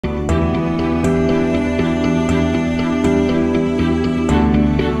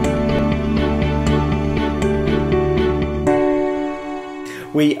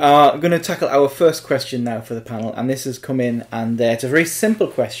We are going to tackle our first question now for the panel, and this has come in, and it's a very simple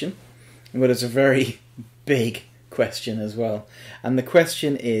question, but it's a very big question as well. And the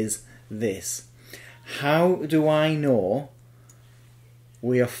question is this: how do I know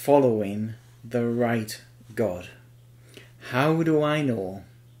we are following the right God? How do I know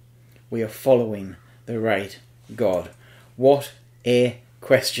we are following the right God? What a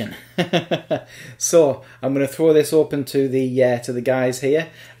question. So I'm going to throw this open to the guys here.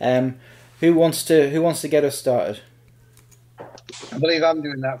 Who wants to get us started? I believe I'm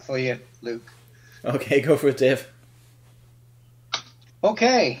doing that for you, Luke. Okay, go for it, Dave.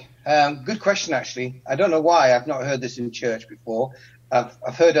 Okay, good question actually. I don't know why I've not heard this in church before.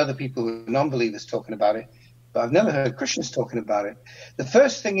 I've heard other people who are non-believers talking about it, but I've never heard Christians talking about it. The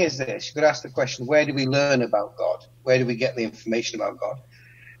first thing is this: you could ask the question, where do we learn about God? Where do we get the information about God?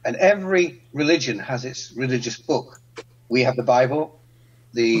 And every religion has its religious book. We have the Bible,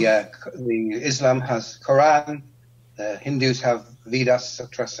 the Islam has Quran, the Hindus have Vedas,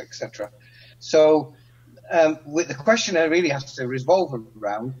 Sutras, etc. So with the question really has to revolve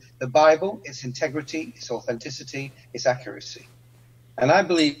around the Bible, its integrity, its authenticity, its accuracy. And I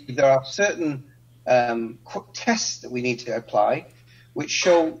believe there are certain tests that we need to apply which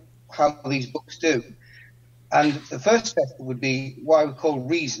show how these books do. And the first test would be what I would call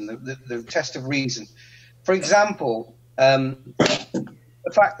reason, the test of reason. For example, the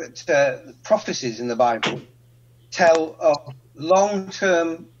fact that the prophecies in the Bible tell of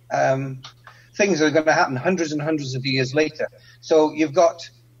long-term things that are going to happen hundreds and hundreds of years later. So you've got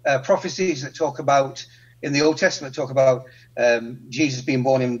prophecies that talk about, in the Old Testament, talk about Jesus being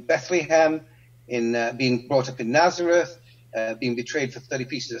born in Bethlehem, in being brought up in Nazareth, being betrayed for 30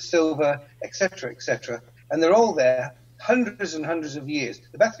 pieces of silver, etc., etc. And they're all there, hundreds and hundreds of years.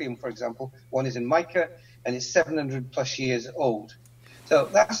 The Bethlehem, for example, one is in Micah, and it's 700 plus years old. So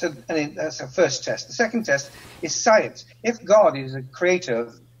that's a first test. The second test is science. If God is a creator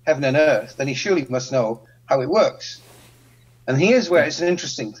of heaven and earth, then he surely must know how it works. And here's where it's an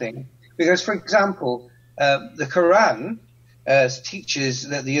interesting thing, because, for example, the Quran teaches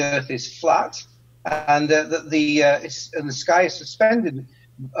that the earth is flat, and that the sky is suspended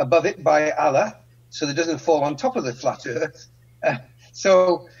above it by Allah, so that it doesn't fall on top of the flat earth.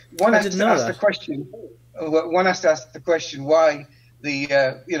 So one has to ask the question. One has to ask the question why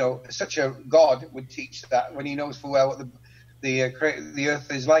such a God would teach that when he knows full well what the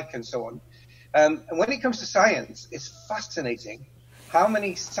earth is like and so on. And when it comes to science, it's fascinating how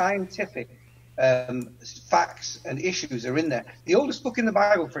many scientific facts and issues are in there. The oldest book in the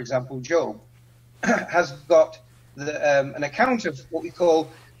Bible, for example, Job, has got an account of what we call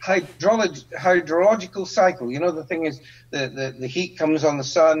hydrological cycle. You know, the thing is the heat comes on the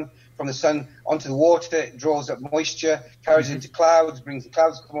sun, from the sun onto the water, it draws up moisture, carries it into clouds, brings the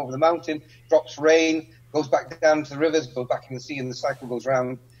clouds, come over the mountain, drops rain, goes back down to the rivers, goes back in the sea, and the cycle goes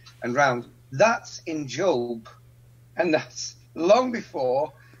round and round. That's in Job, and that's long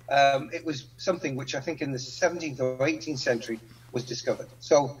before it was something which I think in the 17th or 18th century was discovered.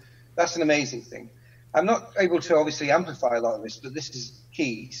 So that's an amazing thing. I'm not able to obviously amplify a lot of this, but this is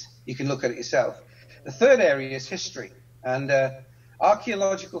keys. You can look at it yourself. The third area is history and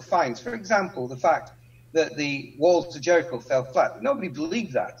archaeological finds. For example, the fact that the walls of Jericho fell flat. Nobody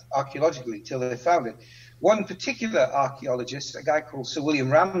believed that archaeologically till they found it. One particular archaeologist, a guy called Sir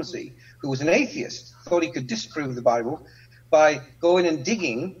William Ramsay, who was an atheist, thought he could disprove the Bible by going and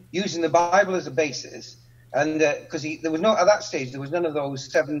digging, using the Bible as a basis. And because there was no, at that stage, there was none of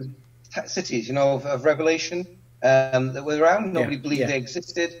those 7 cities, of Revelation that were around. Nobody believed they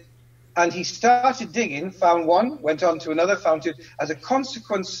existed. And he started digging, found one, went on to another, found two. As a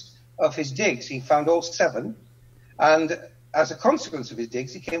consequence of his digs, he found all 7. And as a consequence of his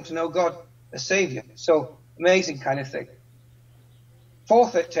digs, he came to know God as Savior. So amazing kind of thing.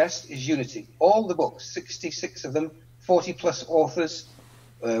 Fourth test is unity. All the books, 66 of them, 40 plus authors,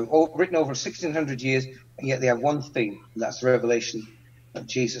 all written over 1,600 years, and yet they have one theme, and that's the revelation of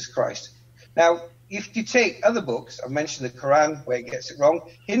Jesus Christ. Now, if you take other books, I've mentioned the Quran, where it gets it wrong.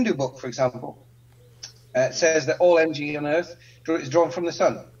 Hindu book, for example, says that all energy on earth is drawn from the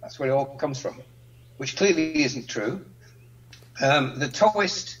sun. That's where it all comes from, which clearly isn't true. The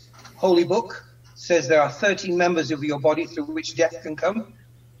Taoist holy book says there are 13 members of your body through which death can come.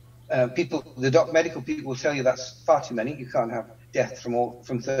 Medical people will tell you that's far too many. You can't have death from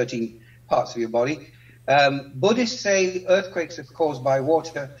 13 parts of your body. Buddhists say earthquakes are caused by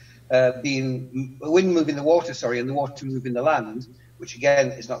water wind moving the water, and the water moving the land, which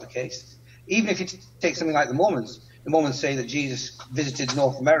again is not the case. Even if you take something like the Mormons say that Jesus visited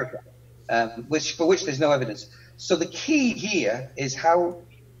North America, for which there's no evidence. So the key here is how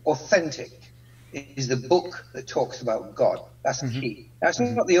authentic is the book that talks about God. That's the key. That's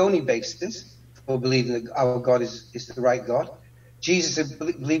not the only basis for believing that our God is the right God. Jesus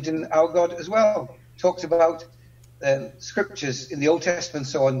believed in our God as well. Talked about scriptures in the Old Testament,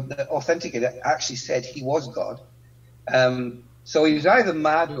 so on, that authenticated, actually said he was God. So he was either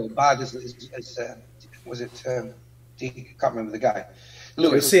mad or bad, as was it? I can't remember the guy.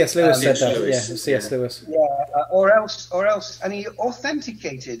 Lewis. C.S. Lewis said that. Lewis. Yeah, C.S. Lewis. Yeah, or else, and he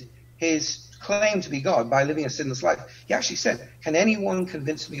authenticated his claim to be God by living a sinless life. He actually said, "Can anyone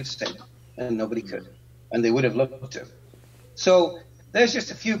convince me of sin?" And nobody could, and they would have loved to. So there's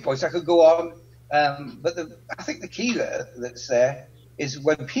just a few points I could go on, but I think the key that's there is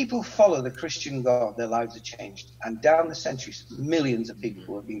when people follow the Christian God, their lives are changed, and down the centuries, millions of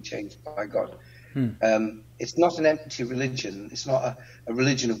people have been changed by God. It's not an empty religion. It's not a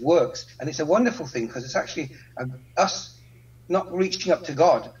religion of works. And it's a wonderful thing because it's actually us not reaching up to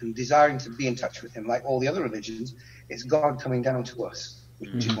God and desiring to be in touch with him like all the other religions. It's God coming down to us,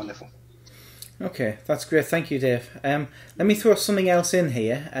 which is wonderful. Okay, that's great. Thank you, Dave. Let me throw something else in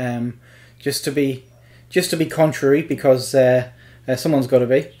here, just to be contrary, because someone's got to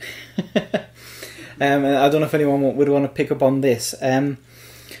be. And I don't know if anyone would want to pick up on this.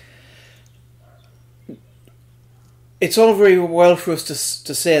 It's all very well for us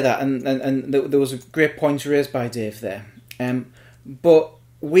to say that, and there was a great point raised by Dave there. But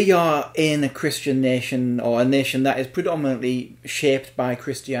we are in a Christian nation, or a nation that is predominantly shaped by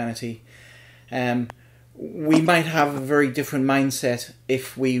Christianity. We might have a very different mindset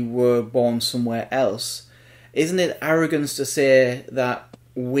if we were born somewhere else. Isn't it arrogance to say that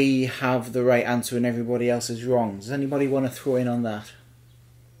we have the right answer and everybody else is wrong? Does anybody want to throw in on that?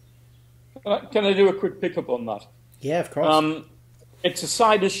 Can I do a quick pick-up on that? Yeah, of course. It's a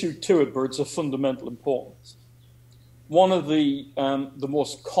side issue to it, but it's of fundamental importance. One of the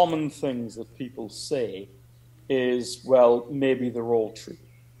most common things that people say is, well, maybe they're all true.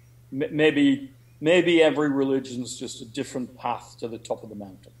 Maybe every religion's just a different path to the top of the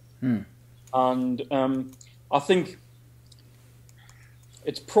mountain. And I think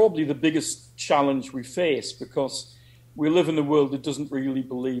it's probably the biggest challenge we face, because we live in a world that doesn't really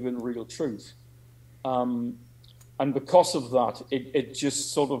believe in real truth. And because of that, it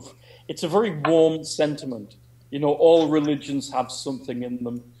just sort of, it's a very warm sentiment. You know, all religions have something in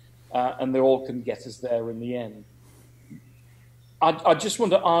them, and they all can get us there in the end. I just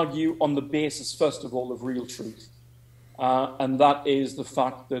want to argue on the basis, first of all, of real truth. And that is the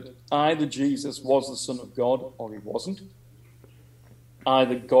fact that either Jesus was the Son of God or he wasn't.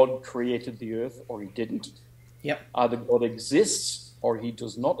 Either God created the earth or he didn't. Yep. Either God exists or he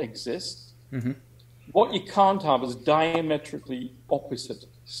does not exist. What you can't have is diametrically opposite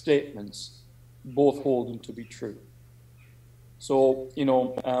statements, both holding to be true. So, you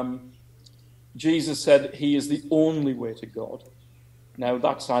know, Jesus said he is the only way to God. Now,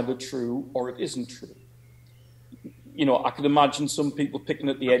 that's either true or it isn't true. You know, I could imagine some people picking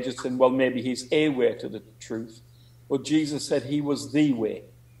at the edges saying, well, maybe he's a way to the truth. But Jesus said he was the way.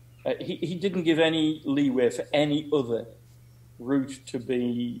 He didn't give any leeway for any other route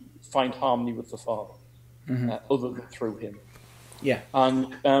to find harmony with the Father, other than through him. Yeah.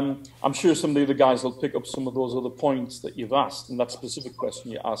 And I'm sure some of the other guys will pick up some of those other points that you've asked, and that specific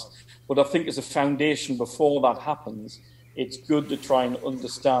question you asked. But I think as a foundation before that happens, it's good to try and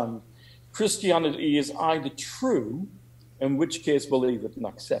understand Christianity is either true, in which case believe it and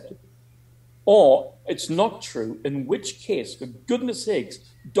accept it, or it's not true, in which case, for goodness sakes,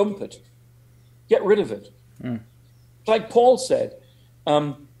 dump it. Get rid of it. Like Paul said,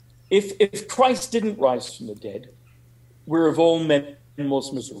 if Christ didn't rise from the dead, we're of all men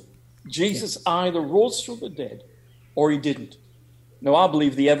most miserable. Jesus either rose from the dead or he didn't. Now, I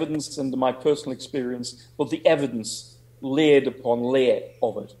believe the evidence, and my personal experience, but the evidence layered upon layer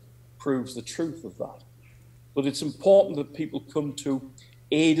of it proves the truth of that. But it's important that people come to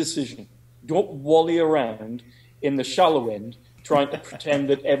a decision. Don't wally around in the shallow end trying to pretend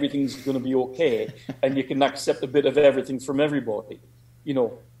that everything's going to be okay and you can accept a bit of everything from everybody. You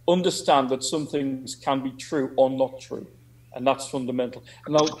know, understand that some things can be true or not true, and that's fundamental.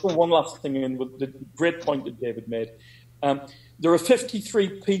 And I'll put one last thing in with the great point that David made. There are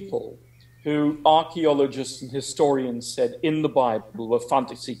 53 people who archaeologists and historians said in the Bible were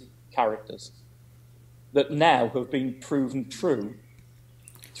fantasy characters that now have been proven true.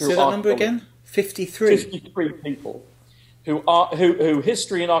 Say that number again? 53. 53 people who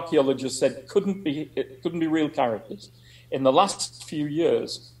history and archaeologists said couldn't be real characters. In the last few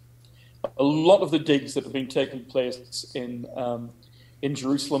years, a lot of the digs that have been taking place in in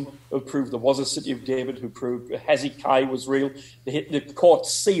Jerusalem, who proved there was a city of David, who proved Hezekiah was real. The court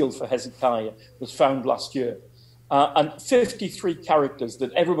seal for Hezekiah was found last year. And 53 characters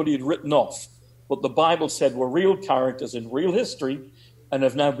that everybody had written off, but the Bible said were real characters in real history and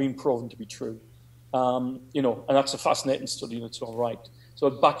have now been proven to be true. You know, and that's a fascinating study in its own right. So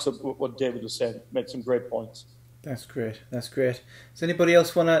it backs up what David was saying. Made some great points. That's great. That's great. Does anybody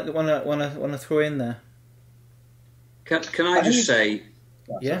else wanna throw in there? Can I just say?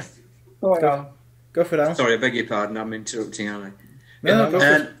 Yeah. Go for it, Alan. Sorry, I beg your pardon. I'm interrupting, aren't I? No, go for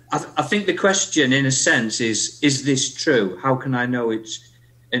it. I think the question, in a sense, is this true? How can I know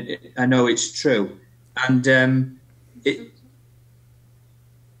I know it's true? And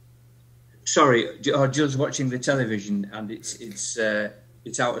sorry, Jill's watching the television, and it's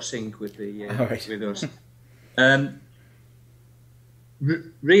out of sync with the right. with us.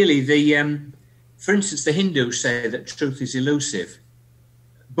 Really, for instance, the Hindus say that truth is elusive.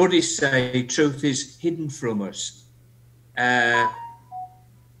 Buddhists say truth is hidden from us.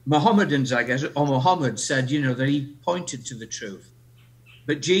 Mohammedans, I guess, or Muhammad said, that he pointed to the truth.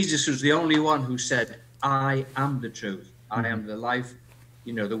 But Jesus was the only one who said, I am the truth. I am the life,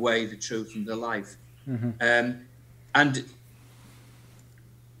 the way, the truth, and the life. And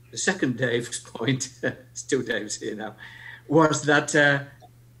the second Dave's point, it's two Daves here now, was that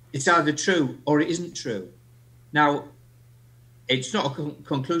it's either true or it isn't true. Now, it's not a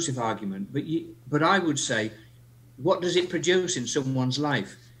conclusive argument, but I would say, what does it produce in someone's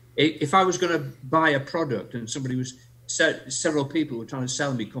life? If I was going to buy a product and several people were trying to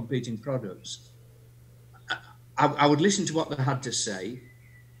sell me competing products, I would listen to what they had to say.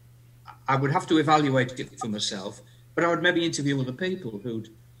 I would have to evaluate it for myself, but I would maybe interview other people who'd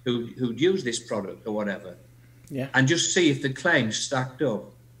use this product or whatever, and just see if the claims stacked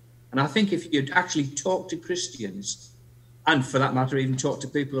up. And I think if you'd actually talk to Christians, and for that matter, even talk to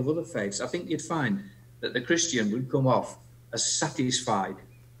people of other faiths, I think you'd find that the Christian would come off as satisfied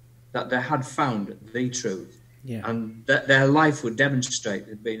that they had found the truth, and that their life would demonstrate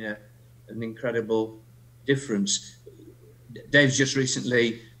there'd been an incredible difference. Dave's just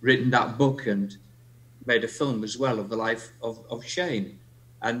recently written that book and made a film as well of the life of Shane.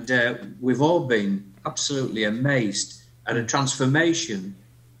 And we've all been absolutely amazed at a transformation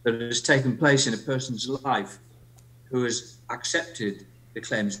that has taken place in a person's life who has accepted the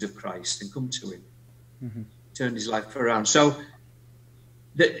claims of Christ and come to him, turned his life around. So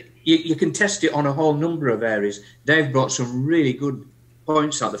you can test it on a whole number of areas. Dave brought some really good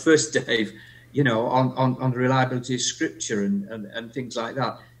points out. The first Dave, on the reliability of Scripture and things like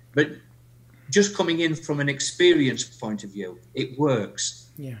that. But just coming in from an experience point of view, it works.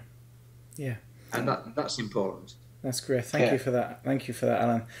 Yeah. And that's important. That's great. Thank you for that. Thank you for that,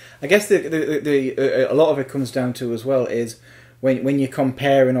 Alan. I guess a lot of it comes down to as well is when you're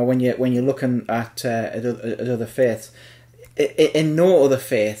comparing or when you're looking at other faiths. In no other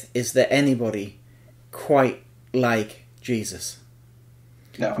faith is there anybody quite like Jesus.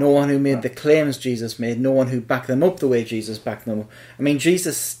 No one who made the claims Jesus made. No one who backed them up the way Jesus backed them up. I mean,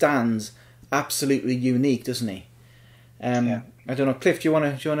 Jesus stands absolutely unique, doesn't he? I don't know, Cliff. Do you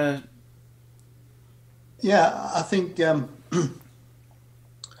want to? Yeah, I think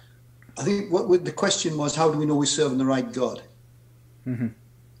what the question was, how do we know we're serving the right God?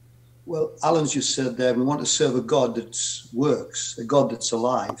 Well, Alan's just said there, we want to serve a God that works, a God that's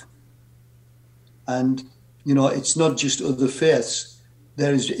alive. And, it's not just other faiths.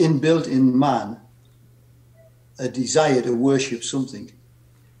 There is inbuilt in man a desire to worship something.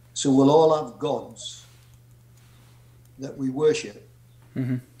 So we'll all have gods that we worship.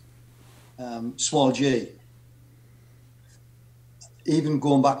 Small g. Even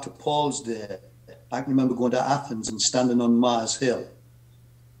going back to Paul's day, I can remember going to Athens and standing on Mars Hill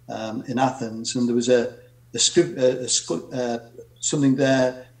in Athens, and there was something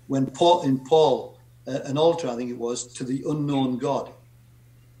there when Paul, an altar, I think it was, to the unknown God.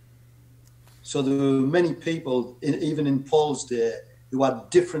 So there were many people, even in Paul's day, who had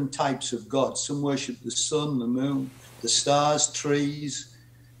different types of gods. Some worshipped the sun, the moon, the stars, trees.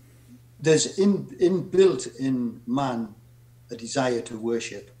 There's inbuilt in man a desire to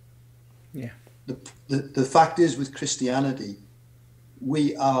worship. Yeah. The fact is, with Christianity,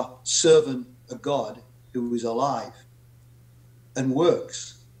 we are serving a God who is alive and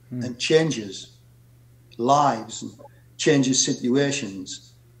works and changes lives and changes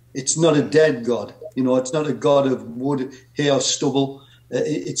situations. It's not a dead God. It's not a God of wood, hay, or stubble.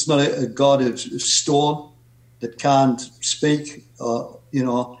 It's not a God of stone that can't speak.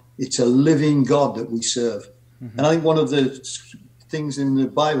 It's a living God that we serve. And I think one of the things in the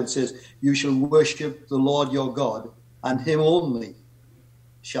Bible says, you shall worship the Lord your God and him only.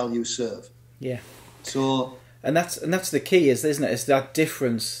 shall you serve. Yeah. So, and that's the key, isn't it? It's that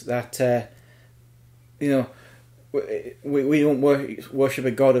difference that we don't worship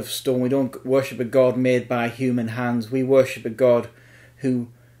a God of stone. We don't worship a God made by human hands. We worship a God who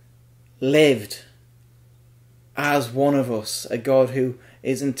lived as one of us, a God who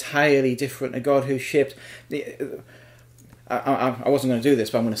is entirely different, a God who shaped I wasn't going to do this,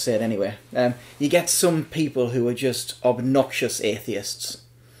 but I'm going to say it anyway. You get some people who are just obnoxious atheists,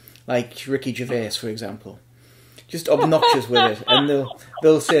 like Ricky Gervais, for example, just obnoxious with it, and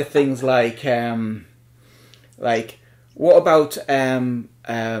they'll say things like what about I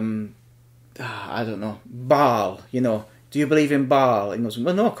don't know, Baal? You know, do you believe in Baal? And he goes,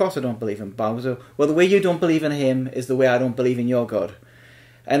 well, no, of course I don't believe in Baal. So, well, the way you don't believe in him is the way I don't believe in your God.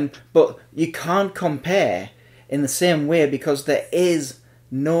 But you can't compare in the same way, because there is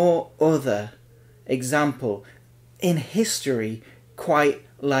no other example in history quite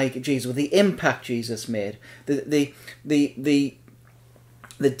like Jesus, with the impact Jesus made, the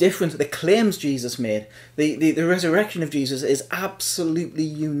difference, the claims Jesus made, the resurrection of Jesus is absolutely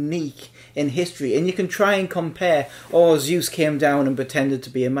unique in history. And you can try and compare, Zeus came down and pretended to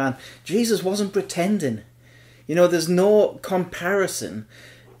be a man. Jesus wasn't pretending. You know, there's no comparison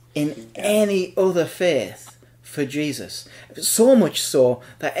in any other faith for Jesus. So much so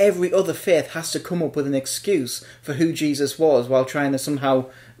that every other faith has to come up with an excuse for who Jesus was while trying to somehow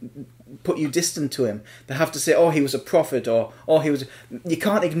put you distant to him. They have to say, he was a prophet, or he was... You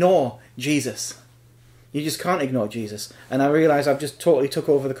can't ignore Jesus. You just can't ignore Jesus. And I realise I've just totally took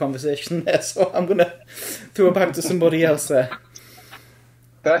over the conversation there, so I'm going to throw it back to somebody else there.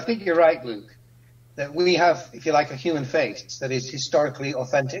 But I think you're right, Luke, that we have, if you like, a human faith that is historically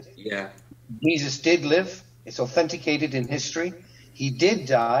authentic. Yeah. Jesus did live. It's authenticated in history. He did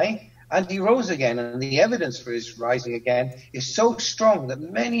die, and he rose again. And the evidence for his rising again is so strong that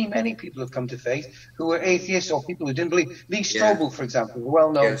many, many people have come to faith who were atheists or people who didn't believe. Lee Strobel, for example, a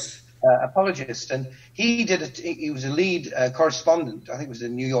well-known apologist, and he was a lead correspondent. I think it was the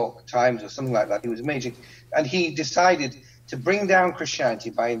New York Times or something like that. He was amazing, and he decided to bring down Christianity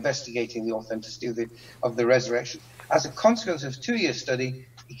by investigating the authenticity of the resurrection. As a consequence of a 2-year study,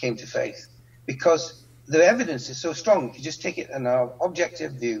 he came to faith, because the evidence is so strong. If you just take it in an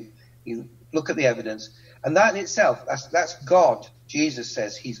objective view, you look at the evidence, and that in itself, that's God. Jesus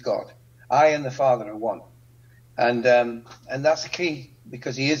says he's God. I and the Father are one, and that's the key,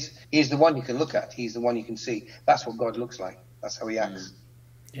 because he is the one you can look at. He's the one you can see. That's what God looks like. That's how he acts.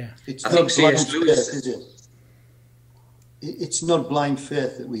 Yeah, it's not blind faith, is it? It's not blind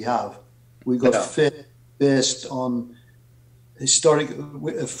faith that we have. We've got faith based on historic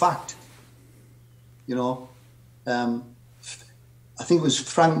fact. You know, I think it was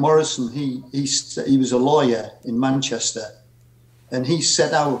Frank Morrison. He was a lawyer in Manchester, and he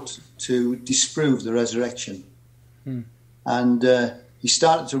set out to disprove the resurrection. And he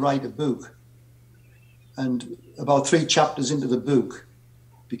started to write a book. And about 3 chapters into the book,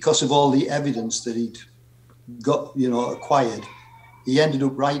 because of all the evidence that he'd got, acquired, he ended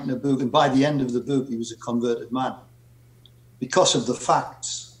up writing a book. And by the end of the book, he was a converted man, because of the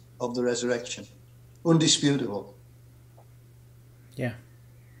facts of the resurrection. Undisputable.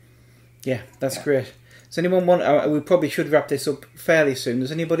 Yeah, that's great. Does anyone want? We probably should wrap this up fairly soon.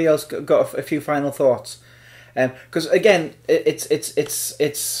 Does anybody else got a few final thoughts? Because again,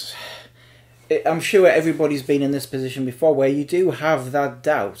 it's. I'm sure everybody's been in this position before, where you do have that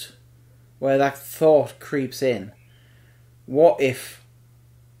doubt, where that thought creeps in. What if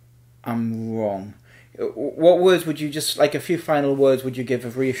I'm wrong? What words would you a few final words would you give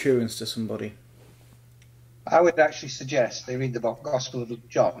of reassurance to somebody? I would actually suggest they read the Gospel of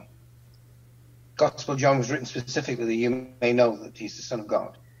John. Gospel of John was written specifically that you may know that he's the Son of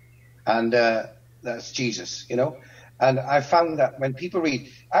God. And that's Jesus, And I found that when people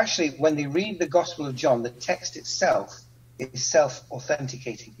when they read the Gospel of John, the text itself is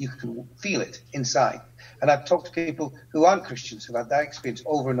self-authenticating. You can feel it inside. And I've talked to people who aren't Christians who've had that experience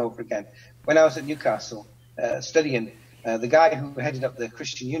over and over again. When I was at Newcastle studying, the guy who headed up the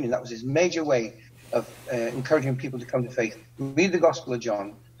Christian Union, that was his major way of encouraging people to come to faith. Read the Gospel of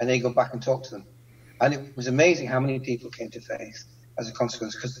John, and then you go back and talk to them. And it was amazing how many people came to faith as a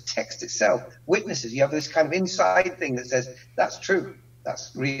consequence, because the text itself witnesses. You have this kind of inside thing that says, that's true,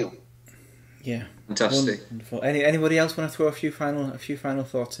 that's real. Yeah. Fantastic. Wonderful. Anybody else want to throw a few final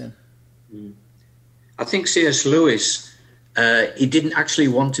thoughts in? I think C.S. Lewis, he didn't actually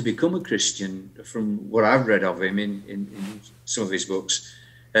want to become a Christian, from what I've read of him in some of his books.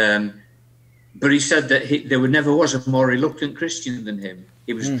 But he said that there never was a more reluctant Christian than him.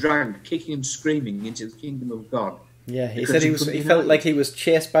 He was dragged, kicking and screaming, into the kingdom of God Yeah, he Because said he felt like he was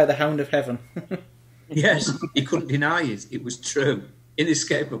chased by the hound of heaven. Yes, he couldn't deny it. It was true,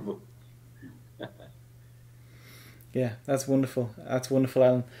 inescapable. Yeah, that's wonderful. That's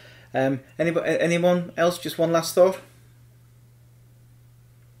wonderful, Alan. Anyone else? Just one last thought.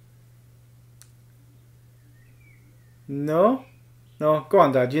 No, go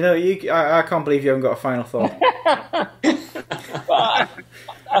on, Dad. You know, I can't believe you haven't got a final thought.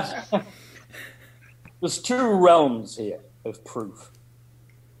 There's two realms here of proof.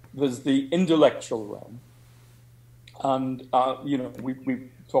 There's the intellectual realm, and you know, we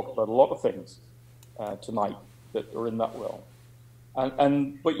talked about a lot of things tonight that are in that realm,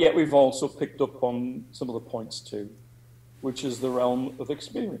 but yet we've also picked up on some of the points too, which is the realm of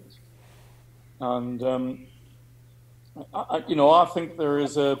experience. And I think there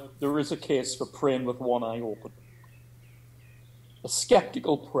is a case for praying with one eye open, a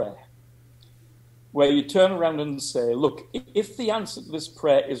skeptical prayer, where you turn around and say, look, if the answer to this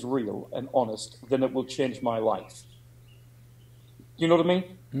prayer is real and honest, then it will change my life. You know what I mean?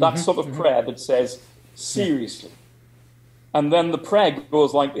 Mm-hmm, that sort of prayer that says, seriously. And then the prayer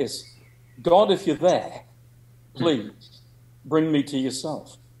goes like this: God, if you're there, please bring me to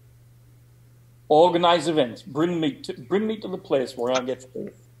yourself. Organize events. Bring me to the place where I get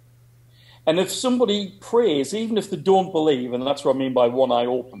faith. And if somebody prays, even if they don't believe, and that's what I mean by one eye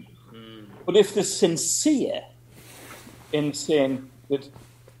open, but if they're sincere in saying that,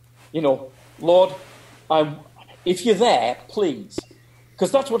 you know, Lord, if you're there, please,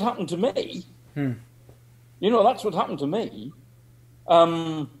 because that's what happened to me. You know, that's what happened to me.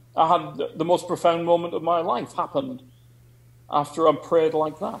 I had the most profound moment of my life happened after I prayed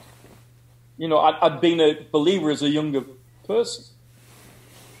like that. You know, I'd been a believer as a younger person,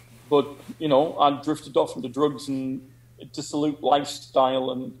 but, you know, I'd drifted off into drugs and a dissolute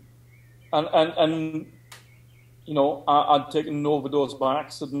lifestyle, and you know, I'd taken an overdose by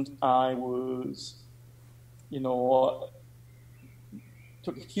accident. I was, you know,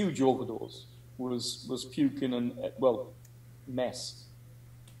 took a huge overdose, was puking and, well, mess.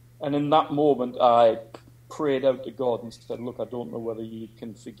 And in that moment, I prayed out to God and said, look, I don't know whether you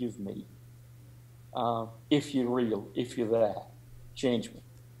can forgive me. If you're real, if you're there, change me.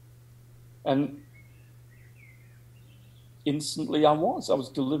 And instantly I was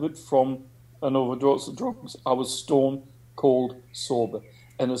delivered from an overdose of drugs. I was stone cold sober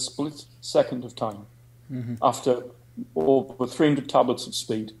in a split second of time. After over 300 tablets of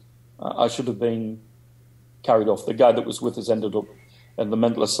speed, I should have been carried off. The guy that was with us ended up in the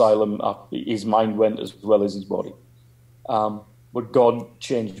mental asylum. His mind went as well as his body. But God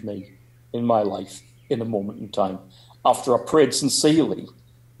changed me in my life in a moment in time, after I prayed sincerely,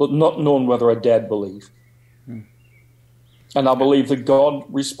 but not knowing whether I dared believe. And I believe that God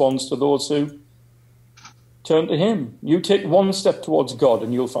responds to those who turn to him. You take one step towards God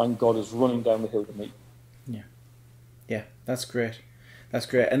and you'll find God is running down the hill to meet. Yeah, that's great. That's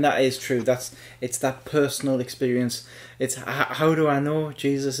great. And that is true. It's that personal experience. It's how do I know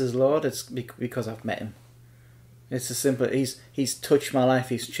Jesus is Lord? It's because I've met him. It's as simple. He's touched my life.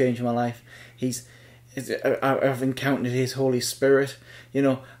 He's changed my life. I've encountered his Holy Spirit. You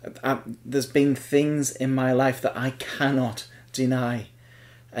know, there's been things in my life that I cannot deny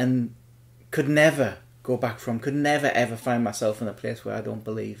and could never go back from, could never ever find myself in a place where I don't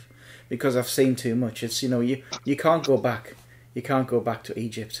believe, because I've seen too much. It's, you know, you can't go back. You can't go back to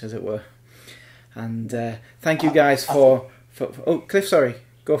Egypt, as it were. And thank you guys for oh, Cliff, sorry.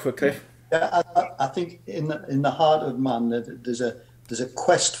 Go for it, Cliff. Yeah, I think in the heart of man there's a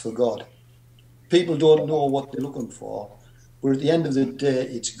quest for God. People don't know what they're looking for, but at the end of the day,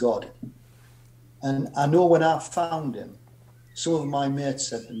 it's God. And I know when I found him, some of my mates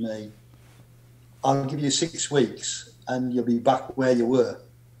said to me, I'll give you 6 weeks and you'll be back where you were,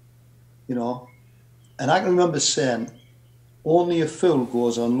 you know. And I can remember saying, only a fool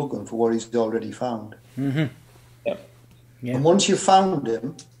goes on looking for what he's already found. Yeah. And once you found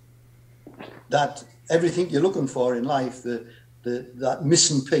him, that everything you're looking for in life, that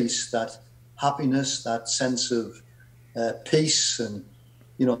missing piece, that happiness, that sense of peace, and,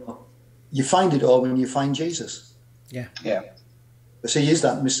 you know, you find it all when you find Jesus. Yeah. Because he is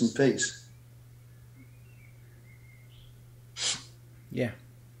that missing piece.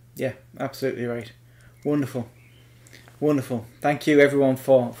 Yeah, absolutely right. Wonderful. Thank you everyone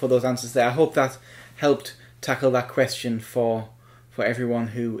for those answers there. I hope that helped tackle that question for everyone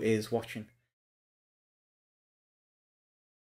who is watching.